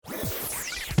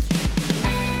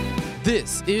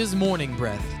This is Morning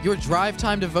Breath, your drive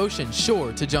time devotion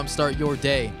sure to jumpstart your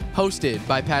day. Hosted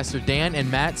by Pastor Dan and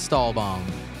Matt Stahlbaum.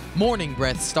 Morning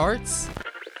Breath starts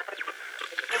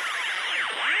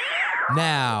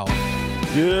now.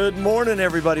 Good morning,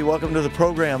 everybody. Welcome to the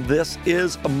program. This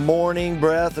is Morning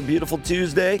Breath, a beautiful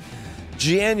Tuesday,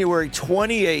 January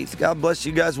 28th. God bless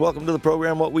you guys. Welcome to the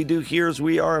program. What we do here is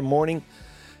we are a morning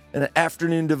and an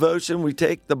afternoon devotion. We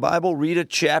take the Bible, read a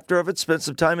chapter of it, spend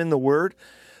some time in the Word.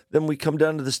 Then we come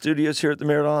down to the studios here at the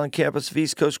Merritt Island campus of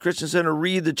East Coast Christian Center,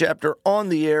 read the chapter on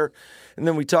the air, and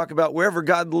then we talk about wherever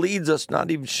God leads us.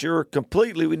 Not even sure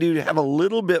completely. We do have a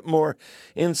little bit more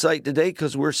insight today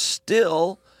because we're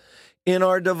still in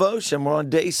our devotion. We're on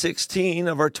day 16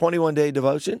 of our 21-day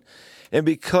devotion. And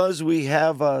because we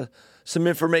have some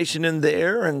information in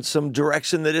there and some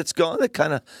direction that it's gone, that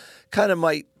kind of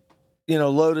might,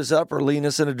 load us up or lean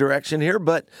us in a direction here.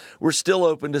 But we're still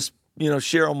open to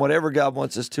share on whatever God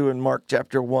wants us to in Mark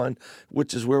chapter 1,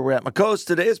 which is where we're at. My co-host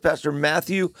today is Pastor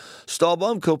Matthew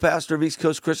Stahlbaum, co-pastor of East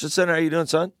Coast Christian Center. How are you doing,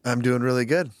 son? I'm doing really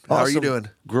good. Awesome. How are you doing?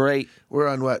 Great. We're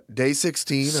on what? Day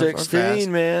 16 of our fast.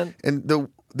 16, man. And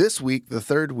this week, the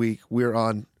third week, we're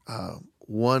on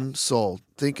one soul,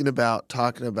 talking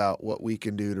about what we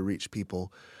can do to reach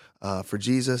people for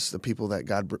Jesus, the people that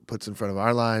God puts in front of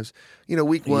our lives.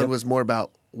 Week one was more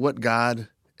about what God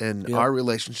and our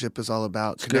relationship is all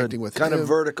about, connecting with kind Him. of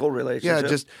vertical relationship. Yeah,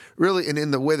 just really, and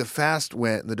in the way the fast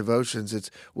went, and the devotions,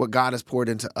 it's what God has poured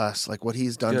into us, like what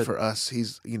He's done for us.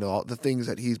 He's, all the things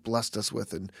that He's blessed us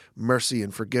with, and mercy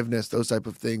and forgiveness, those type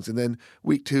of things. And then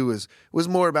week two was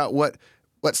more about what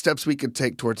steps we could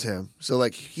take towards Him. So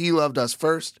like He loved us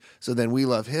first, so then we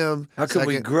love Him. How can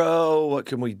we grow? What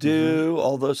can we do?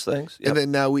 All those things. Yep. And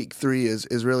then now week three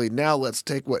is really now let's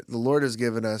take what the Lord has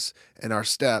given us and our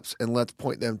steps and let's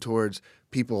point them towards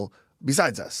people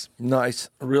besides us.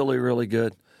 Nice. Really, really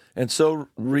good. And so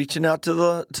reaching out to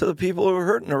the people who are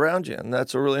hurting around you. And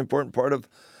that's a really important part of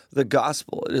the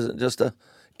gospel. It isn't just a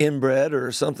inbred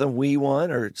or something we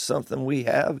want or something we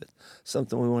have. It's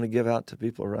something we want to give out to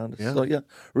people around us. Yeah. So,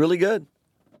 really good.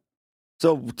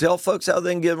 So tell folks how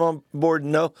they can get on board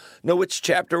and know which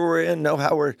chapter we're in, know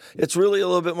how it's really a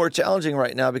little bit more challenging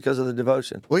right now because of the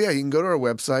devotion. Well, yeah, you can go to our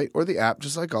website or the app,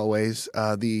 just like always.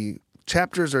 The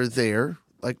chapters are there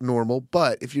like normal,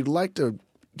 but if you'd like to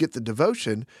get the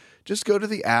devotion, just go to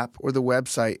the app or the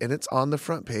website, and it's on the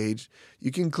front page.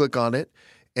 You can click on it,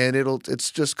 and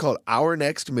it's just called Our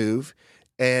Next Move,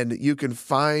 and you can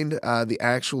find the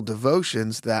actual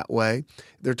devotions that way.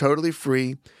 They're totally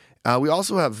free. We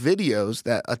also have videos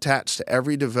that attach to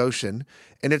every devotion,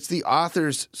 and it's the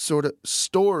author's sort of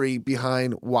story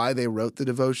behind why they wrote the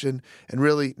devotion, and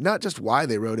really not just why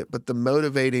they wrote it, but the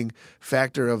motivating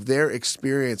factor of their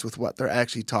experience with what they're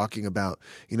actually talking about.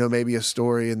 Maybe a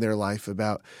story in their life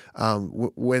about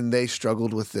when they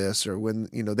struggled with this or when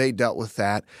they dealt with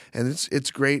that, and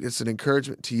it's great. It's an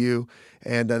encouragement to you,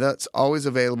 and that's always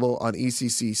available on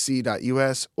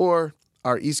eccc.us or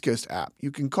our East Coast app.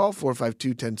 You can call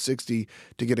 452-1060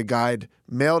 to get a guide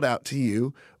mailed out to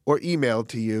you or emailed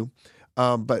to you.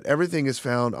 But everything is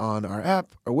found on our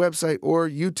app, our website, or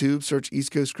YouTube. Search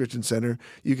East Coast Christian Center.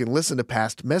 You can listen to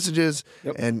past messages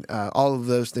and all of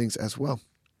those things as well.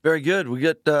 Very good. We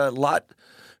get a lot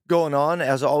going on,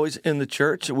 as always, in the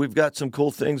church. We've got some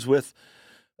cool things with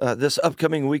this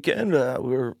upcoming weekend. I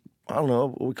don't know,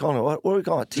 what we call it? What do we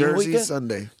call it? Team Jersey weekend?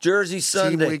 Sunday. Jersey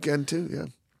Sunday. Team weekend, too, yeah.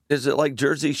 Is it like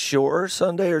Jersey Shore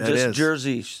Sunday or It just is.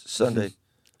 Jersey Sunday?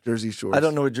 Jersey Shore. I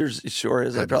don't know what Jersey Shore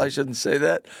is. I probably shouldn't say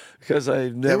that because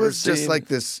I've never It was seen... just like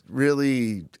this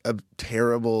really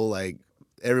terrible, like,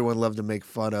 everyone loved to make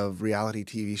fun of reality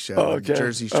TV show,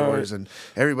 Jersey Shores, and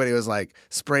everybody was like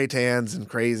spray tans and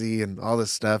crazy and all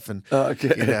this stuff. And,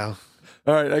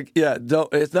 All right,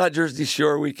 it's not Jersey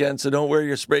Shore weekend, so don't wear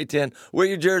your spray tan. Wear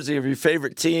your jersey of your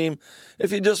favorite team.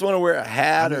 If you just want to wear a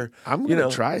hat I'm going to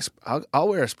try. I'll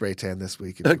wear a spray tan this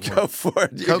week. Go for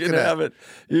it. You can have it.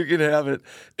 You can have it.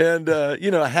 And,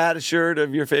 a hat, a shirt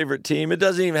of your favorite team. It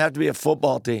doesn't even have to be a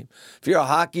football team. If you're a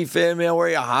hockey fan, man, wear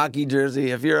your hockey jersey.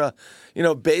 If you're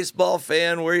a, baseball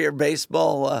fan, wear your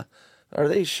baseball are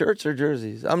they shirts or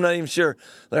jerseys? I'm not even sure.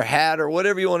 Their hat or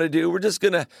whatever you want to do. We're just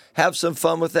going to have some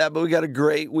fun with that, but we got a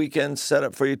great weekend set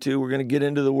up for you, too. We're going to get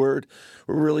into the Word.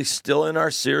 We're really still in our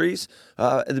series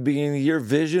at the beginning of the year,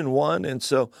 Vision 1, and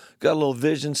so got a little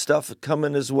vision stuff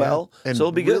coming as well. And so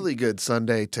it'll be really good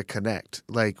Sunday to connect.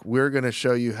 Like, we're going to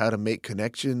show you how to make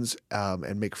connections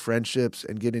and make friendships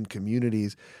and get in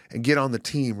communities and get on the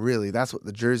team, really. That's what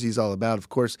the jersey's all about. Of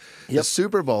course, the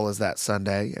Super Bowl is that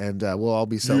Sunday, and we'll all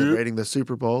be celebrating the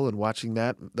Super Bowl and watching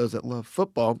that, those that love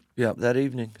football. Yeah, that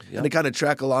evening. Yep. And to kind of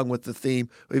track along with the theme,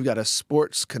 we've got a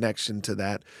sports connection to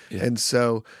that. Yeah. And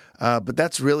so, but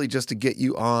that's really just to get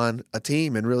you on a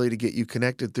team and really to get you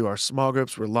connected through our small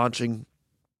groups. We're launching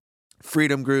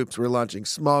freedom groups. We're launching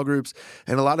small groups.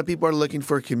 And a lot of people are looking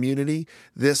for a community.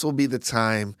 This will be the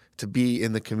time to be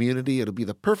in the community. It'll be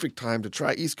the perfect time to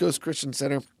try East Coast Christian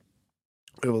Center.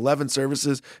 We have 11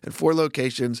 services in 4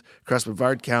 locations across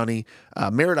Brevard County,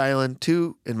 Merritt Island,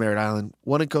 2 in Merritt Island,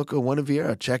 1 in Cocoa, 1 in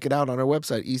Viera. Check it out on our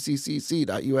website,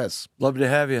 eccc.us. Love to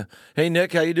have you. Hey,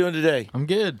 Nick, how you doing today? I'm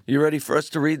good. You ready for us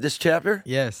to read this chapter?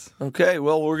 Yes. Okay,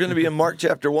 well, we're going to be in Mark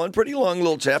chapter 1. Pretty long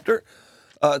little chapter.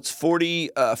 It's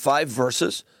 45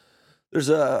 verses. There's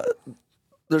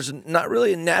not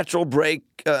really a natural break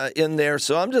in there,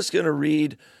 so I'm just going to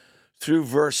read through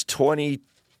verse 22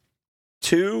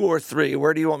 or 3.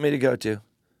 Where do you want me to go to?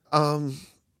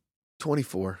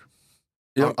 24.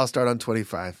 Yep. I'll start on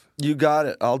 25. You got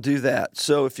it. I'll do that.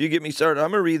 So if you get me started,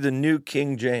 I'm going to read the New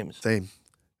King James. Same.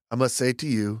 I must say to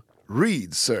you,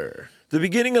 read, sir. The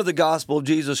beginning of the gospel of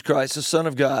Jesus Christ, the Son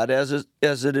of God, as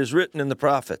it is written in the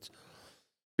prophets.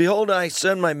 Behold, I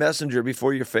send my messenger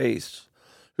before your face,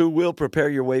 who will prepare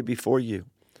your way before you.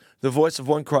 The voice of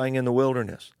one crying in the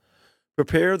wilderness,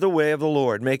 prepare the way of the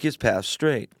Lord, make his path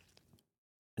straight.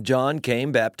 John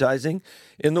came baptizing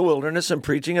in the wilderness and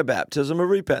preaching a baptism of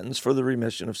repentance for the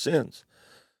remission of sins.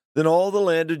 Then all the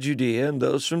land of Judea and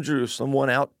those from Jerusalem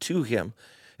went out to him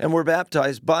and were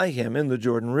baptized by him in the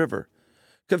Jordan River,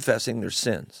 confessing their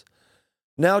sins.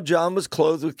 Now John was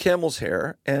clothed with camel's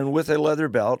hair and with a leather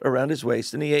belt around his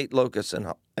waist, and he ate locusts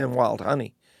and wild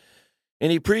honey.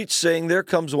 And he preached, saying, There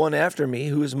comes one after me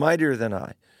who is mightier than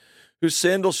I, whose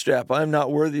sandal strap I am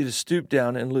not worthy to stoop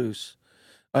down and loose.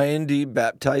 I indeed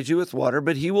baptize you with water,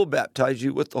 but he will baptize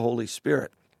you with the Holy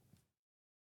Spirit.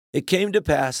 It came to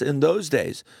pass in those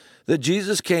days that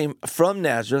Jesus came from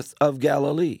Nazareth of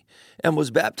Galilee and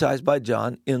was baptized by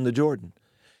John in the Jordan.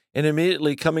 And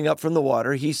immediately coming up from the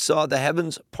water, he saw the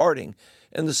heavens parting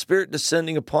and the Spirit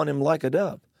descending upon him like a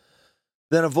dove.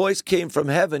 Then a voice came from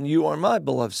heaven, You are my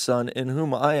beloved Son, in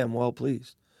whom I am well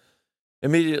pleased.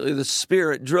 Immediately the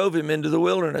Spirit drove him into the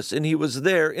wilderness, and he was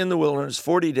there in the wilderness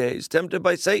 40 days, tempted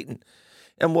by Satan,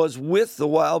 and was with the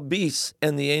wild beasts,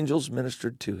 and the angels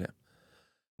ministered to him.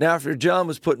 Now after John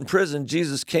was put in prison,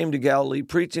 Jesus came to Galilee,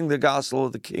 preaching the gospel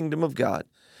of the kingdom of God,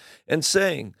 and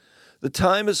saying, The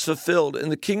time is fulfilled,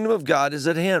 and the kingdom of God is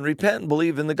at hand. Repent and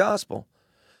believe in the gospel.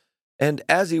 And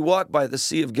as he walked by the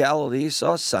Sea of Galilee, he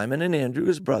saw Simon and Andrew,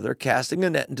 his brother, casting a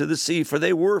net into the sea, for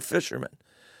they were fishermen.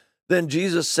 Then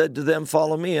Jesus said to them,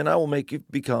 Follow me, and I will make you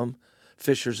become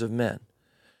fishers of men.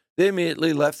 They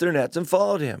immediately left their nets and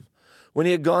followed him. When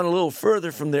he had gone a little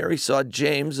further from there, he saw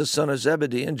James, the son of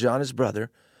Zebedee, and John, his brother,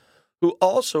 who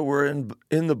also were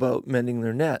in the boat mending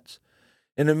their nets.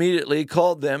 And immediately he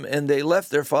called them, and they left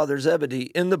their father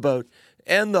Zebedee in the boat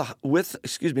and with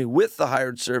the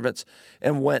hired servants,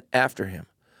 and went after him.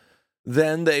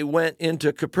 Then they went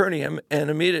into Capernaum,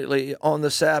 and immediately on the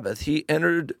Sabbath he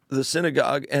entered the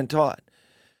synagogue and taught.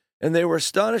 And they were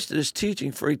astonished at his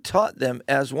teaching, for he taught them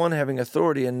as one having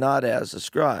authority and not as the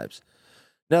scribes.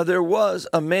 Now there was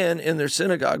a man in their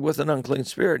synagogue with an unclean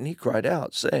spirit, and he cried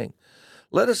out, saying,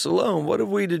 Let us alone. What have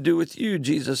we to do with you,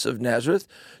 Jesus of Nazareth?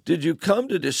 Did you come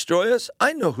to destroy us?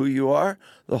 I know who you are,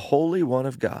 the Holy One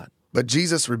of God. But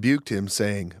Jesus rebuked him,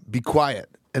 saying, Be quiet,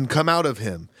 and come out of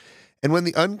him. And when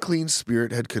the unclean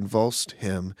spirit had convulsed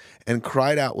him, and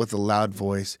cried out with a loud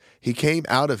voice, he came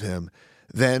out of him.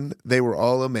 Then they were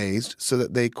all amazed, so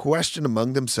that they questioned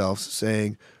among themselves,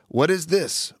 saying, What is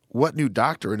this? What new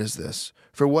doctrine is this?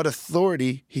 For what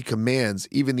authority he commands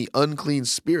even the unclean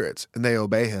spirits, and they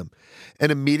obey him.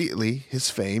 And immediately his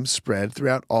fame spread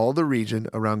throughout all the region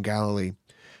around Galilee.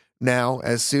 Now,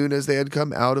 as soon as they had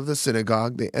come out of the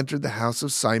synagogue, they entered the house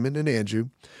of Simon and Andrew,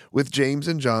 with James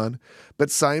and John. But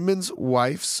Simon's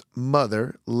wife's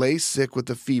mother lay sick with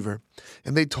a fever,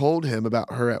 and they told him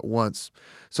about her at once.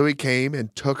 So he came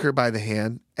and took her by the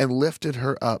hand and lifted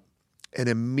her up, and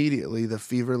immediately the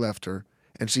fever left her,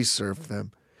 and she served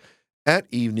them. At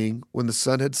evening, when the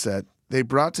sun had set, they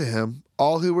brought to him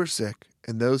all who were sick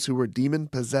and those who were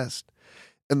demon-possessed,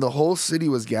 and the whole city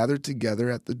was gathered together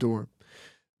at the door.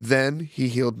 Then he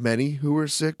healed many who were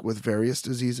sick with various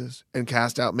diseases, and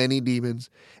cast out many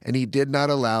demons, and he did not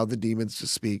allow the demons to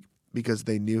speak, because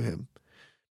they knew him.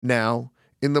 Now,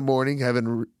 in the morning,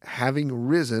 having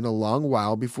risen a long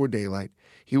while before daylight,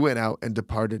 he went out and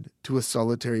departed to a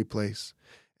solitary place.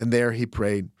 And there he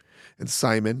prayed. And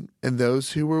Simon and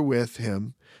those who were with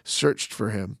him searched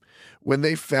for him. When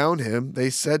they found him, they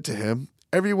said to him,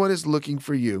 "Everyone is looking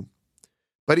for you."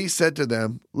 But he said to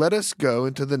them, "Let us go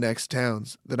into the next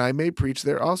towns, that I may preach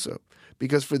there also,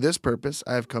 because for this purpose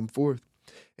I have come forth."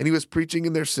 And he was preaching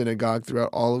in their synagogue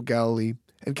throughout all of Galilee,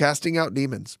 and casting out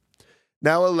demons.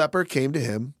 Now a leper came to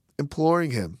him,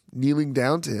 imploring him, kneeling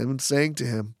down to him, and saying to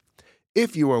him,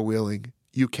 "If you are willing,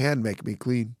 you can make me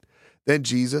clean." Then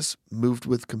Jesus, moved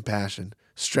with compassion,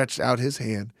 stretched out his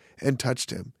hand and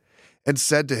touched him, and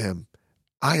said to him,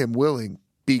 "I am willing,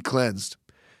 be cleansed."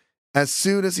 As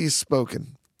soon as he had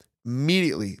spoken,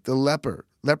 immediately the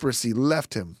leprosy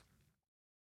left him,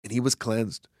 and he was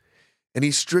cleansed. And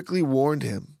he strictly warned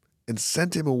him, and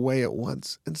sent him away at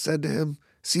once, and said to him,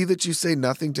 "See that you say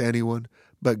nothing to anyone,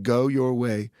 but go your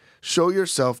way, show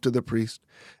yourself to the priest,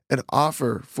 and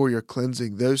offer for your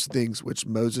cleansing those things which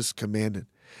Moses commanded,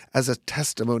 as a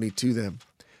testimony to them."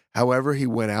 However, he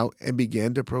went out and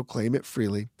began to proclaim it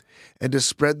freely, and to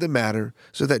spread the matter,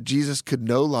 so that Jesus could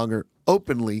no longer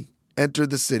openly enter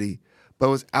the city, but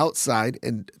was outside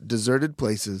in deserted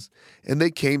places, and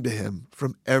they came to him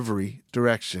from every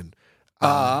direction.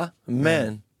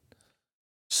 Amen.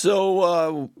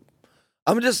 So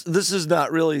this is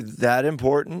not really that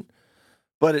important,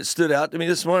 but it stood out to me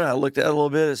this morning. I looked at it a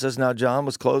little bit. It says, "Now John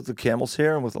was clothed with camel's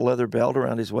hair and with a leather belt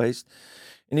around his waist,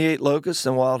 and he ate locusts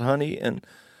and wild honey." And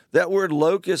that word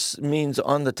locust means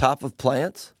on the top of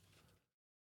plants,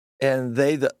 and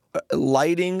the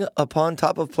lighting upon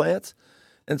top of plants.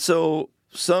 And so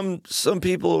some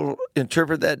people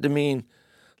interpret that to mean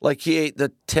like he ate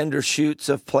the tender shoots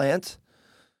of plants,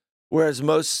 whereas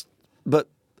but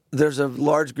there's a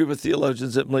large group of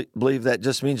theologians that believe that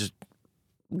just means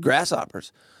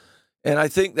grasshoppers. And I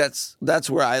think that's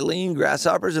where I lean,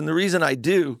 grasshoppers. And the reason I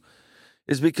do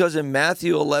is because in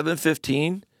Matthew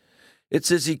 11:15, it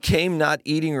says he came not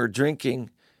eating or drinking,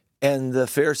 and the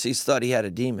Pharisees thought he had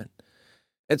a demon.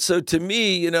 And so to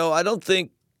me, I don't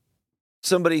think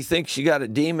somebody thinks you got a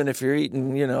demon if you're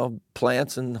eating,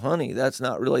 plants and honey. That's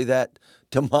not really that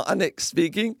demonic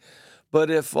speaking. But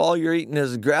if all you're eating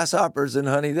is grasshoppers and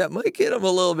honey, that might get them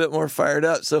a little bit more fired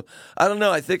up. So I don't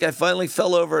know. I think I finally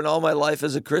fell over in all my life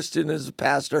as a Christian, as a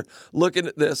pastor, looking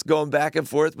at this, going back and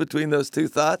forth between those two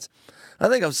thoughts. I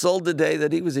think I'm sold today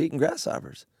that he was eating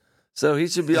grasshoppers. So he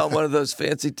should be on one of those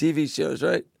fancy TV shows,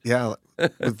 right? Yeah,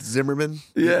 with Zimmerman.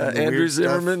 Yeah, Andrew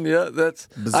Zimmerman. Yeah, that's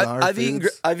bizarre. I've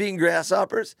eaten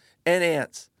grasshoppers and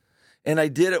ants, and I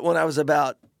did it when I was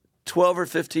about 12 or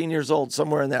 15 years old,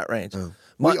 somewhere in that range. Oh.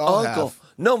 My uncle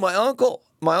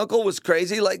was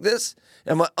crazy like this,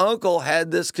 and my uncle had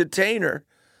this container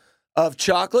of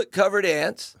chocolate-covered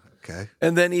ants. Okay.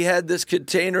 And then he had this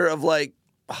container of like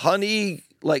honey,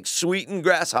 like sweetened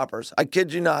grasshoppers. I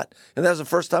kid you not. And that was the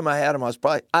first time I had them. I was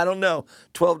probably,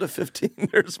 12 to 15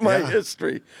 years my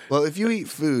history. Well, if you eat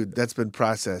food that's been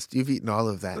processed, you've eaten all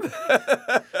of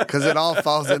that. Because it all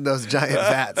falls in those giant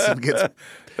vats and gets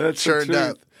churned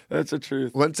up. That's the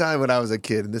truth. One time when I was a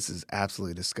kid, and this is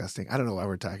absolutely disgusting. I don't know why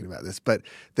we're talking about this, but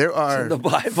there are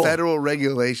federal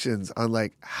regulations on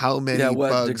like how many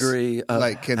bugs degree,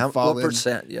 can fall what in.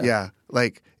 Percent, yeah.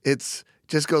 Like it's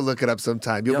just go look it up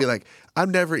sometime. You'll be like, I'm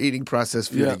never eating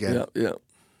processed food again. Yeah.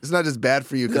 It's not just bad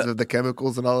for you because of the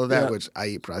chemicals and all of that, which I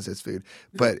eat processed food,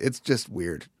 but it's just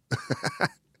weird.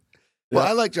 Well,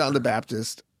 I like John the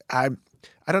Baptist. I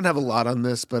don't have a lot on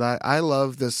this, but I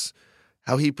love this,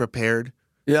 how he prepared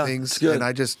things. And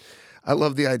I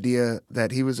love the idea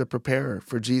that he was a preparer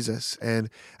for Jesus. And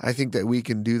I think that we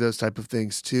can do those type of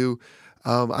things too.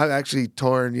 I'm actually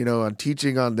torn, on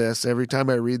teaching on this. Every time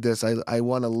I read this, I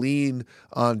want to lean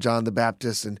on John the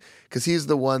Baptist, and because he's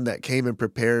the one that came and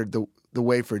prepared the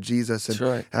way for Jesus. And, that's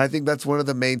right. And I think that's one of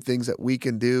the main things that we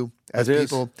can do as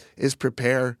people is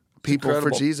prepare people for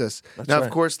Jesus. Now,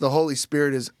 of course, the Holy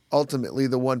Spirit is ultimately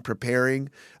the one preparing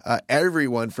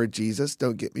everyone for Jesus.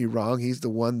 Don't get me wrong. He's the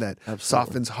one that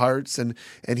softens hearts and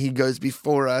he goes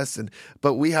before us.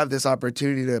 But we have this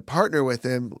opportunity to partner with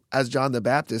him as John the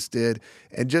Baptist did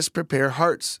and just prepare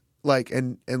hearts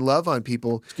and love on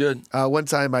people. It's good. One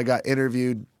time I got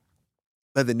interviewed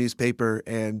by the newspaper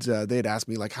and they had asked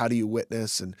me how do you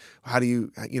witness and how do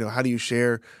you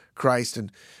share Christ?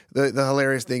 And the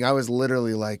hilarious thing, I was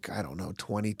literally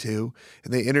 22,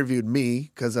 and they interviewed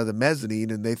me because of the Mezzanine,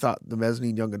 and they thought the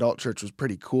Mezzanine Young Adult Church was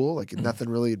pretty cool. Nothing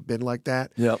really had been like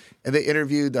that. Yep. And they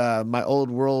interviewed my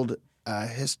Old World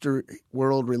history,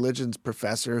 world religions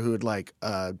professor who had like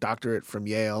a doctorate from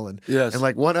Yale and Yes. and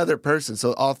like one other person.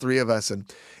 So all three of us. And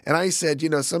I said,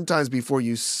 sometimes before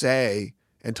you say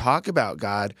and talk about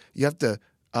God, you have to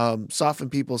soften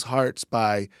people's hearts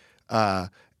by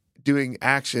doing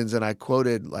actions. And I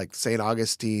quoted like St.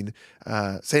 Augustus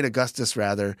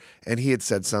rather, and he had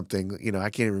said something, I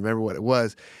can't even remember what it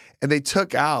was. And they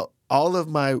took out all of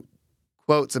my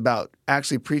quotes about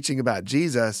actually preaching about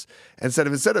Jesus instead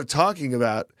of talking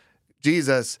about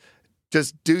Jesus,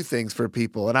 just do things for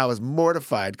people. And I was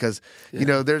mortified because,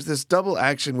 there's this double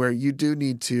action where you do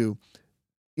need to,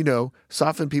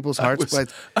 soften people's hearts.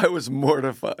 I was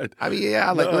mortified. I mean,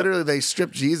 literally they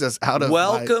stripped Jesus out of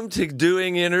Welcome to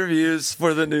doing interviews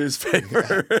for the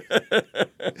newspaper.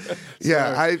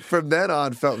 I from then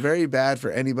on felt very bad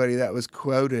for anybody that was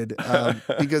quoted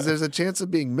because there's a chance of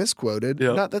being misquoted.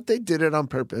 Yep. Not that they did it on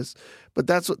purpose, but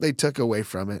that's what they took away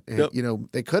from it. And,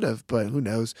 they could have, but who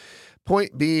knows?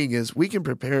 Point being is we can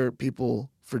prepare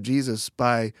people for Jesus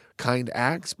by kind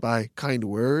acts, by kind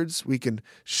words. We can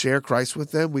share Christ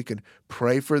with them. We can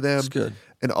pray for them. That's good.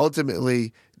 And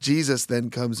ultimately, Jesus then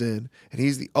comes in, and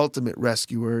he's the ultimate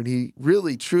rescuer, and he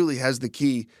really, truly has the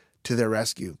key to their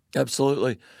rescue.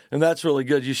 Absolutely. And that's really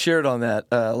good. You shared on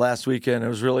that last weekend. It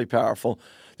was really powerful.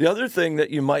 The other thing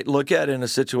that you might look at in a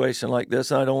situation like this,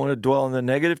 and I don't want to dwell on the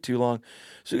negative too long,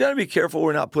 so you got to be careful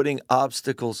we're not putting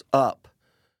obstacles up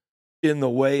in the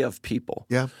way of people.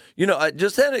 Yeah. I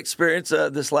just had an experience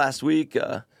this last week.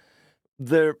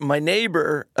 My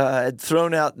neighbor had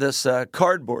thrown out this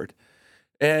cardboard,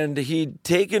 and he'd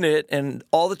taken it, and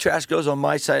all the trash goes on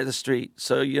my side of the street.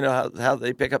 So you know how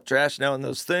they pick up trash now in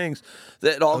those things,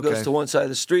 that it all goes to one side of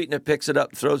the street, and it picks it up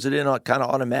and throws it in kind of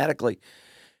automatically.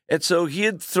 And so he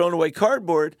had thrown away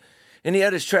cardboard, and he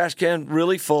had his trash can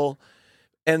really full,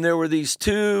 and there were these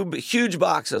two huge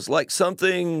boxes, like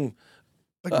something...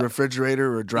 Like a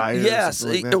refrigerator or a dryer? Yes,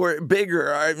 or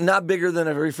bigger, not bigger than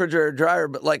a refrigerator or dryer,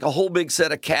 but like a whole big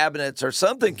set of cabinets or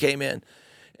something came in.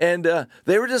 And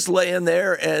they were just laying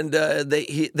there, and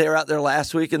they were out there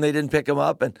last week, and they didn't pick them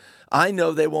up. And I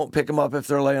know they won't pick them up if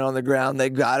they're laying on the ground.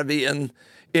 They've got to be in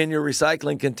your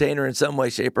recycling container in some way,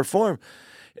 shape, or form.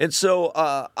 And so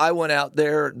I went out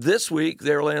there this week.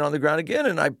 They were laying on the ground again,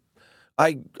 and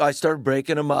I started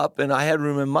breaking them up, and I had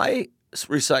room in my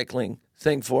recycling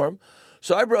thing for them.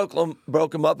 So I broke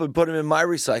them up and put them in my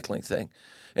recycling thing.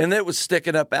 And it was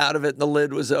sticking up out of it, and the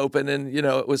lid was open, and,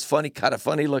 it was kind of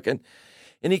funny looking.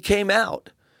 And he came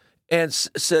out and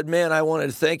said, man, I wanted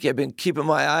to thank you. I've been keeping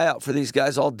my eye out for these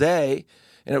guys all day,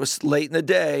 and it was late in the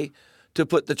day to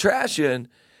put the trash in.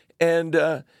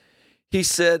 And he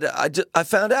said, I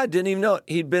found out, I didn't even know it.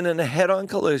 He'd been in a head-on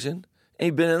collision, and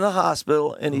he'd been in the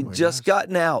hospital, and he'd just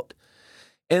gotten out.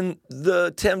 And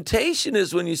the temptation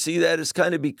is when you see that is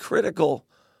kind of be critical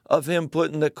of him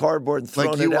putting the cardboard and throwing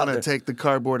it out there. Like you want to take the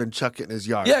cardboard and chuck it in his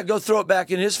yard. Yeah, go throw it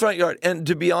back in his front yard. And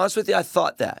to be honest with you, I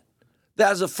thought that.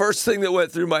 That was the first thing that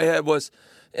went through my head was,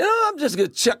 I'm just going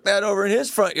to chuck that over in his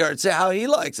front yard, see how he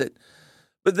likes it.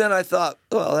 But then I thought,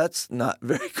 well, that's not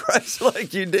very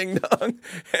Christ-like, you ding-dong.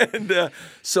 And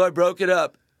so I broke it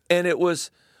up. And it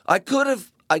was,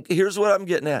 here's what I'm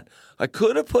getting at. I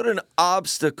could have put an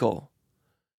obstacle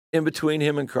in between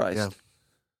him and Christ. Yeah.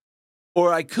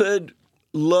 Or I could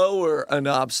lower an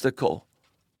obstacle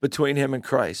between him and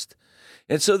Christ.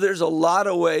 And so there's a lot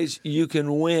of ways you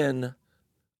can win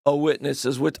a witness,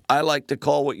 is what I like to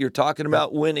call what you're talking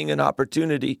about, winning an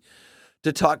opportunity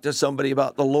to talk to somebody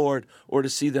about the Lord or to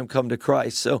see them come to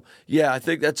Christ. So, I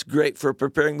think that's great for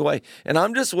preparing the way. And I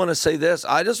just want to say this.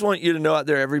 I just want you to know out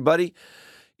there, everybody,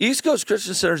 East Coast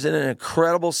Christian Center is in an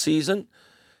incredible season.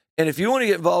 And if you want to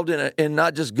get involved in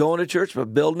not just going to church,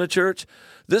 but building a church,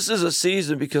 this is a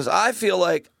season, because I feel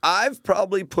like I've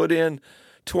probably put in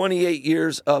 28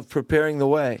 years of preparing the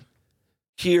way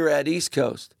here at East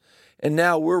Coast. And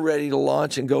now we're ready to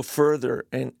launch and go further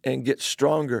and get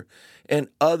stronger. And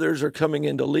others are coming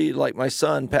in to lead, like my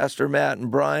son, Pastor Matt,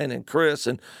 and Brian, and Chris,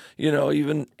 and,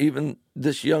 even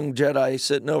this young Jedi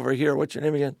sitting over here. What's your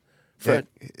name again? Fred?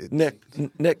 Nick.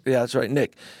 Yeah, that's right,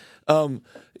 Nick.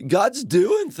 God's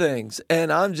doing things,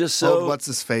 and I'm just so... what's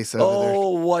his face over there?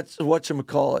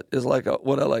 Whatchamacallit is like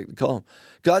what I like to call him.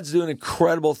 God's doing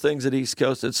incredible things at East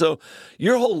Coast, and so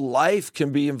your whole life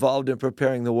can be involved in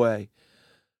preparing the way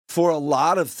for a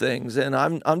lot of things, and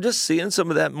I'm just seeing some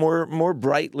of that more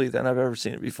brightly than I've ever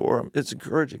seen it before. It's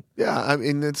encouraging. Yeah, I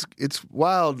mean it's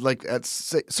wild. Like at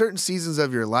certain seasons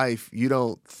of your life, you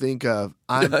don't think of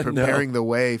I'm preparing the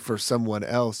way for someone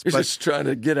else. You're just trying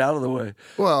to get out of the way.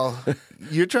 Well,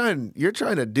 you're trying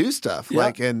to do stuff. Yeah.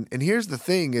 And here's the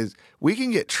thing: is we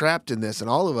can get trapped in this, and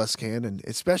all of us can, and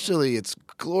especially it's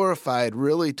glorified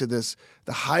really to the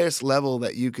highest level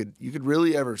that you could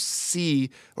really ever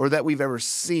see, or that we've ever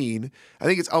seen. I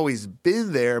think it's always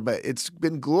been there, but it's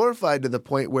been glorified to the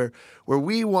point where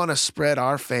we want to spread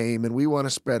our fame and we want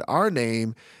to spread our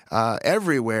name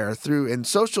everywhere and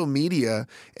social media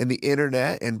and the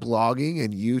internet and blogging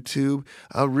and YouTube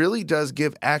really does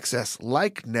give access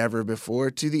like never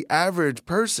before to the average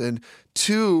person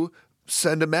to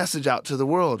send a message out to the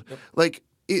world. Yep. Like,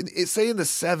 say in the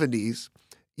 70s,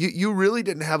 you really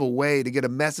didn't have a way to get a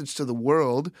message to the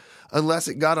world unless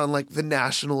it got on like the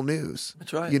national news.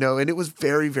 That's right. And it was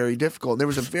very, very difficult. And there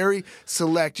was a very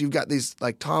select, you've got these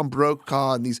like Tom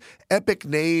Brokaw and these epic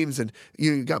names, and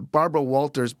you got Barbara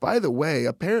Walters. By the way,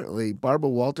 apparently Barbara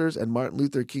Walters and Martin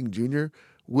Luther King Jr.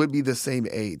 would be the same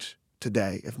age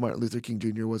today if Martin Luther King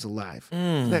Jr. was alive.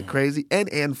 Isn't that crazy? And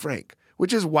Anne Frank,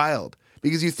 which is wild.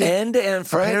 Because you think Anne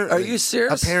Frank? Are you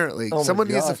serious? Apparently. Someone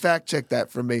needs to fact check that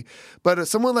for me. But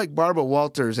someone like Barbara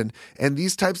Walters and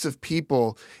these types of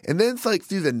people, and then it's like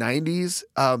through the 90s,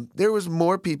 there was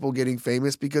more people getting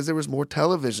famous because there was more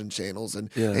television channels. And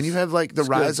you have like the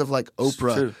rise of like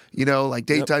Oprah, like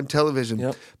daytime television.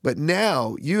 Yep. But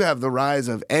now you have the rise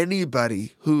of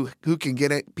anybody who can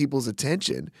get people's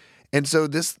attention. And so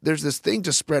there's this thing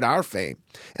to spread our fame.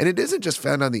 And it isn't just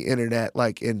found on the internet,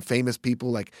 like in famous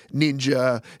people like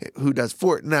Ninja, who does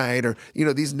Fortnite,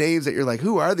 or, these names that you're like,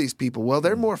 who are these people? Well,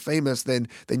 they're more famous than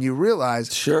you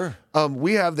realize. Sure.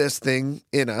 We have this thing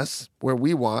in us where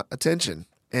we want attention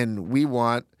and we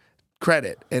want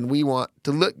credit and we want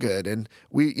to look good. And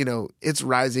it's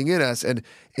rising in us. And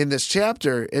in this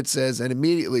chapter, it says, and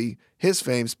immediately his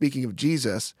fame, speaking of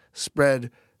Jesus, spread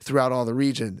throughout all the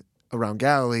region around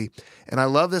Galilee. And I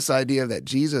love this idea that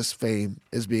Jesus' fame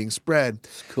is being spread.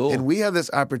 It's cool. And we have this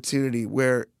opportunity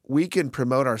where we can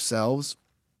promote ourselves,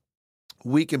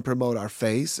 we can promote our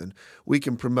face, and we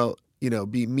can promote,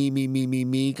 be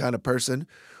me kind of person,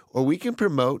 or we can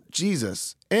promote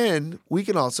Jesus, and we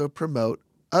can also promote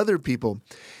other people.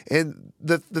 And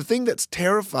the thing that's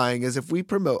terrifying is if we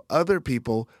promote other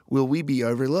people, will we be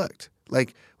overlooked?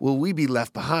 Like, will we be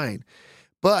left behind?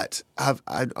 But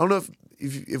I don't know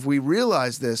if we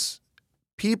realize this,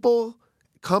 people,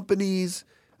 companies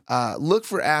look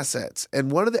for assets.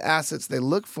 And one of the assets they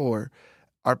look for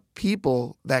are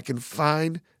people that can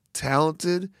find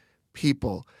talented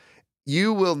people.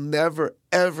 You will never,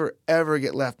 ever, ever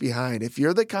get left behind. If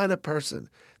you're the kind of person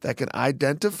that can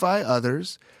identify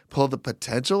others, pull the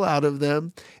potential out of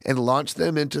them, and launch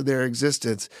them into their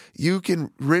existence, you can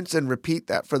rinse and repeat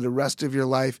that for the rest of your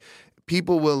life.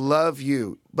 People will love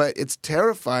you, but it's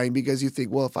terrifying because you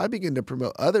think, well, if I begin to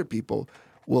promote other people,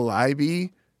 will I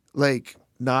be like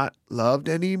not loved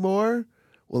anymore?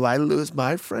 Will I lose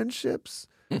my friendships?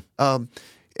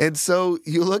 And so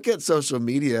you look at social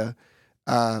media,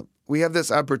 we have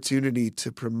this opportunity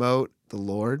to promote the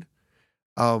Lord.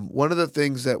 One of the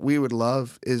things that we would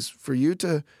love is for you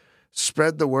to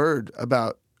spread the word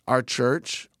about our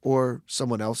church or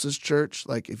someone else's church.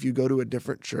 Like if you go to a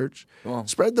different church,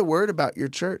 spread the word about your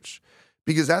church,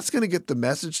 because that's going to get the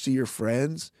message to your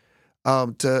friends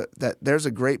that there's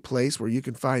a great place where you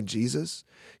can find Jesus.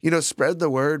 Spread the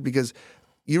word, because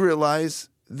you realize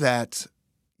that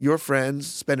your friends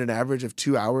spend an average of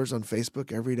 2 hours on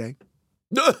Facebook every day.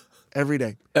 Every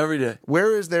day. Every day.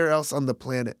 Where is there else on the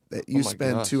planet that you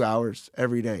spend 2 hours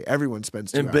every day? Everyone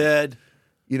spends 2 hours. In bed.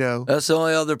 That's the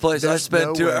only other place I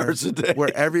spend 2 hours a day.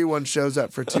 Where everyone shows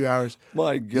up for 2 hours.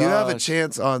 My God. You have a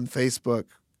chance on Facebook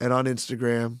and on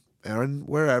Instagram and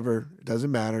wherever. It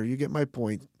doesn't matter. You get my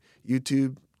point.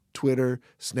 YouTube, Twitter,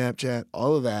 Snapchat,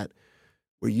 all of that,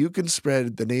 where you can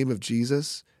spread the name of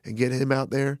Jesus and get him out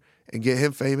there and get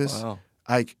him famous. Wow.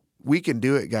 We can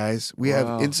do it, guys. We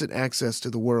have instant access to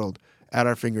the world at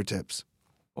our fingertips.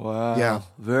 Wow. Yeah.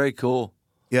 Very cool.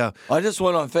 Yeah. I just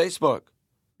went on Facebook.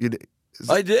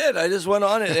 I did. I just went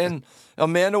on it, and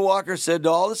Amanda Walker said to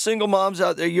all the single moms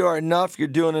out there, you are enough. You're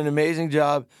doing an amazing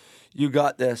job. You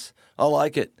got this. I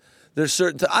like it. There's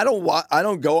certain I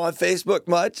don't go on Facebook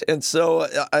much, and so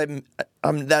I'm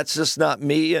that's just not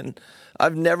me, and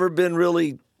I've never been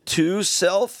really too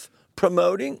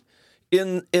self-promoting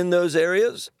in those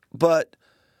areas, but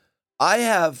I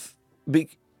have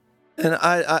and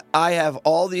I have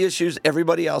all the issues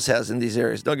everybody else has in these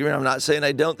areas. Don't get me wrong, I'm not saying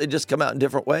I don't. They just come out in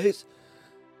different ways.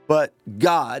 But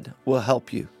God will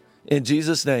help you. In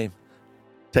Jesus' name.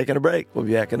 Taking a break. We'll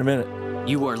be back in a minute.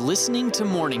 You are listening to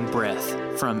Morning Breath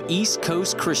from East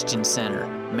Coast Christian Center,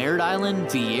 Merritt Island,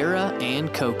 Vieira,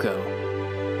 and Cocoa.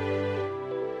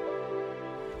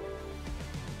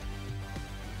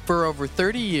 For over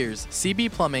 30 years,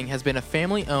 CB Plumbing has been a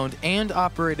family-owned and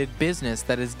operated business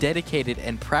that is dedicated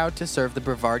and proud to serve the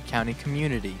Brevard County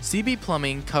community. CB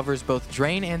Plumbing covers both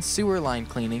drain and sewer line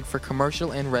cleaning for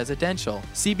commercial and residential.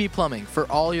 CB Plumbing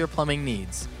for all your plumbing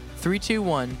needs.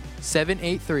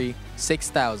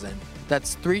 321-783-6000.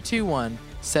 That's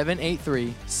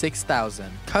 321-783-6000.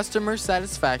 Customer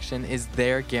satisfaction is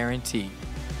their guarantee.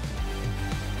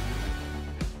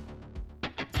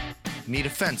 Need a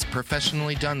fence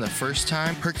professionally done the first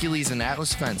time? Hercules and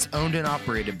Atlas Fence, owned and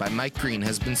operated by Mike Green,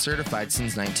 has been certified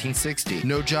since 1960.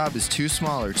 No job is too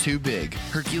small or too big.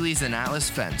 Hercules and Atlas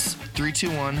Fence,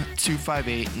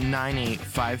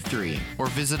 321-258-9853, or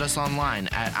visit us online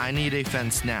at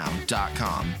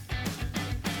ineedafencenow.com.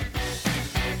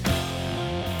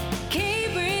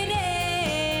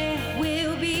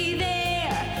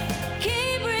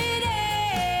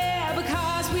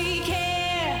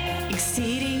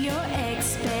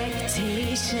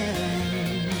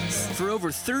 For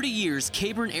over 30 years,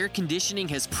 Cabron Air Conditioning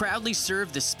has proudly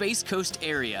served the Space Coast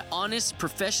area. Honest,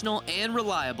 professional, and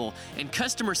reliable, and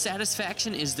customer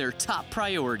satisfaction is their top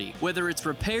priority. Whether it's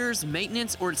repairs,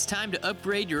 maintenance, or it's time to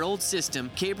upgrade your old system,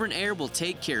 Cabron Air will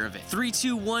take care of it.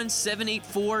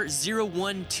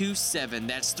 321-784-0127.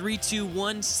 That's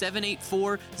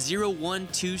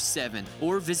 321-784-0127.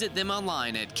 Or visit them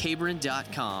online at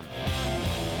cabron.com.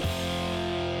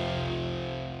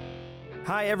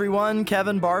 Hi everyone,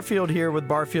 Kevin Barfield here with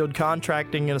Barfield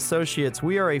Contracting and Associates.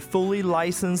 We are a fully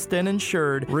licensed and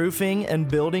insured roofing and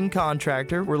building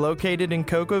contractor. We're located in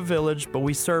Cocoa Village, but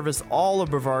we service all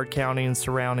of Brevard County and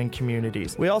surrounding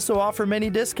communities. We also offer many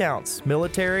discounts,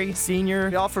 military, senior.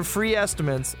 We offer free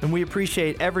estimates, and we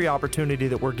appreciate every opportunity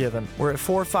that we're given. We're at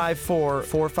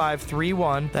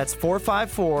 454-4531. That's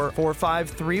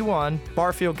 454-4531.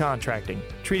 Barfield Contracting,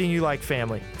 treating you like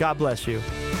family. God bless you.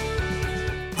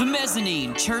 The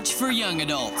Mezzanine Church for Young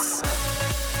Adults.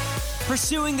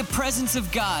 Pursuing the presence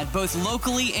of God both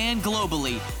locally and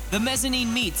globally, the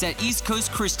Mezzanine meets at East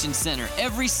Coast Christian Center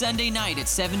every Sunday night at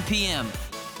 7 p.m.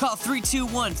 Call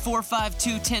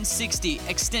 321-452-1060,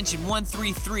 extension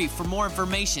 133 for more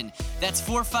information. That's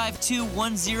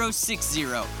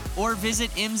 452-1060, or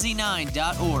visit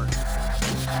mz9.org.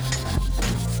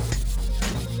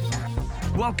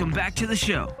 Welcome back to the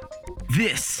show.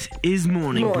 This is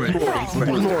Morning Breath.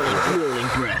 Morning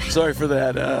Breath. Sorry for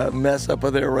that mess up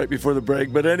there right before the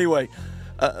break. But anyway,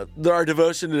 our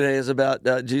devotion today is about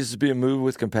Jesus being moved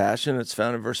with compassion. It's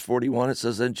found in verse 41. It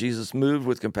says, "Then Jesus, moved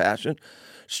with compassion,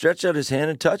 stretched out his hand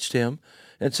and touched him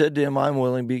and said to him, 'I'm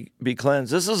willing, be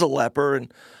cleansed.'" This is a leper,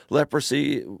 and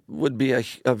leprosy would be a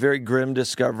very grim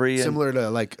discovery. Similar to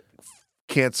like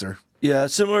cancer. Yeah,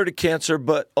 similar to cancer,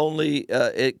 but only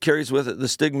it carries with it the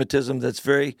stigmatism that's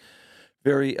very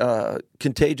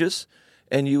contagious,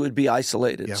 and you would be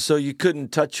isolated. Yeah. So you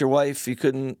couldn't touch your wife, you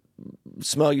couldn't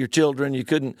smell your children, you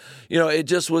couldn't, it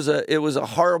just was a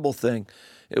horrible thing.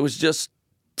 It was just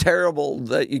terrible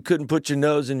that you couldn't put your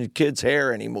nose in your kid's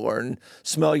hair anymore and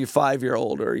smell your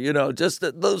 5-year-old, or, just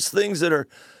those things that are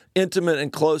intimate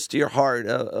and close to your heart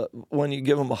when you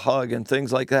give them a hug and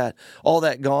things like that, all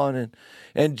that gone.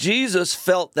 And Jesus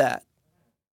felt that.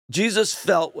 Jesus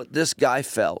felt what this guy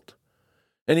felt.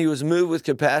 And he was moved with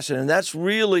compassion. And that's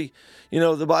really,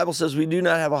 the Bible says we do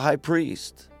not have a high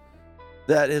priest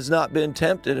that has not been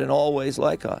tempted in all ways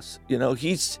like us. He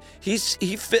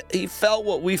felt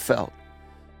what we felt.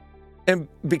 And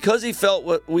because he felt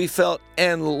what we felt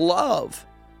and love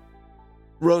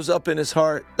rose up in his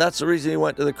heart, that's the reason he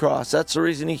went to the cross. That's the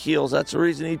reason he heals. That's the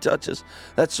reason he touches.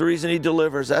 That's the reason he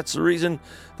delivers. That's the reason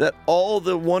that all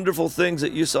the wonderful things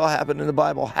that you saw happen in the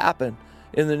Bible happen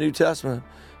in the New Testament.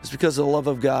 It's because the love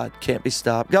of God can't be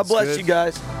stopped. God bless you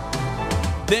guys.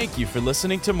 Thank you for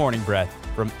listening to Morning Breath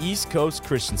from East Coast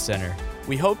Christian Center.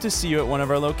 We hope to see you at one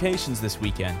of our locations this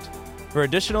weekend. For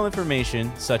additional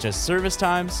information, such as service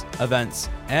times, events,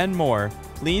 and more,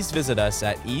 please visit us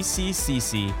at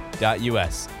eccc.us.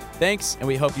 Thanks, and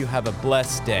we hope you have a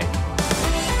blessed day.